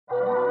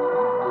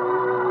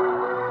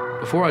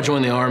Before I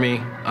joined the Army,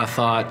 I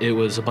thought it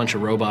was a bunch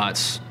of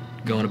robots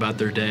going about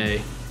their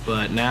day.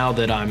 But now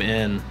that I'm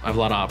in, I have a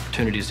lot of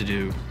opportunities to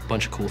do a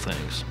bunch of cool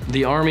things.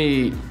 The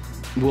Army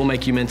will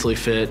make you mentally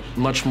fit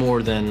much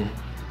more than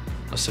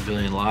a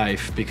civilian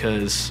life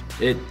because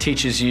it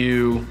teaches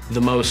you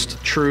the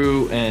most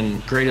true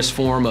and greatest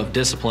form of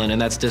discipline,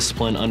 and that's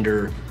discipline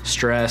under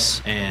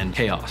stress and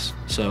chaos.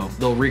 So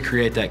they'll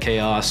recreate that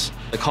chaos.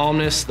 The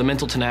calmness, the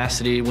mental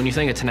tenacity. When you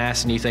think of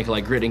tenacity, you think of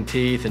like gritting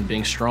teeth and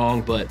being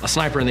strong, but a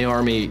sniper in the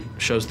Army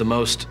shows the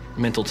most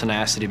mental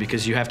tenacity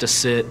because you have to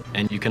sit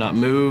and you cannot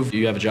move,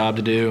 you have a job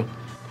to do.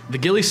 The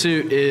ghillie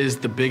suit is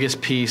the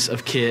biggest piece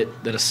of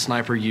kit that a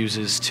sniper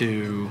uses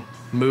to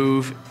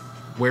move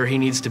where he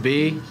needs to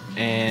be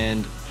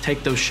and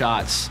take those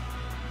shots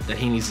that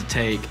he needs to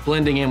take,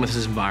 blending in with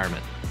his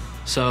environment.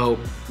 So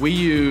we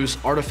use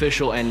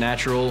artificial and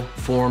natural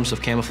forms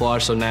of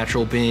camouflage, so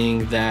natural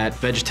being that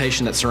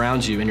vegetation that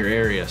surrounds you in your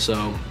area.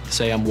 So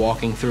say I'm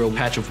walking through a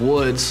patch of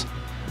woods,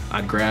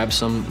 I'd grab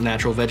some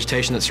natural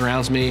vegetation that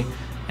surrounds me,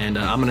 and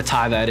I'm gonna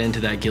tie that into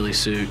that ghillie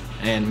suit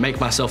and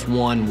make myself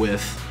one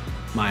with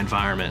my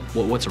environment,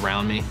 what's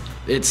around me.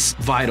 It's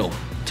vital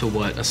to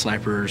what a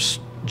sniper's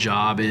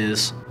job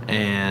is,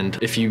 and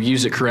if you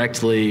use it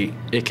correctly,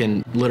 it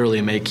can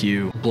literally make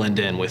you blend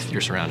in with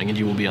your surrounding and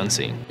you will be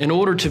unseen. In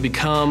order to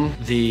become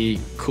the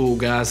cool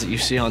guys that you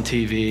see on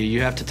TV,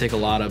 you have to take a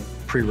lot of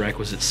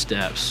prerequisite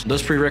steps.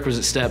 Those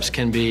prerequisite steps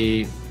can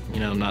be,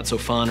 not so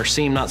fun or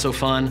seem not so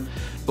fun,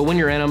 but when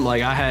you're in them,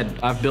 like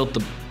I've built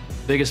the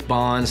biggest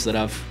bonds that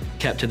I've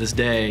kept to this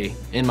day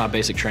in my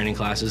basic training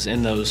classes,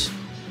 in those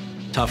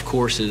tough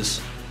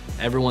courses.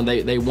 Everyone,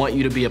 they want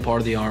you to be a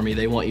part of the Army,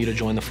 they want you to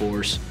join the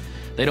force.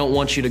 They don't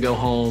want you to go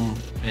home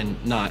and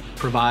not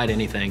provide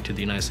anything to the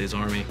United States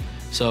Army.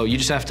 So you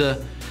just have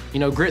to,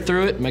 grit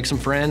through it, make some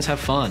friends, have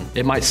fun.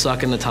 It might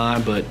suck in the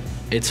time, but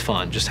it's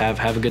fun. Just have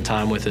a good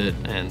time with it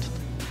and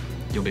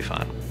you'll be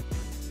fine.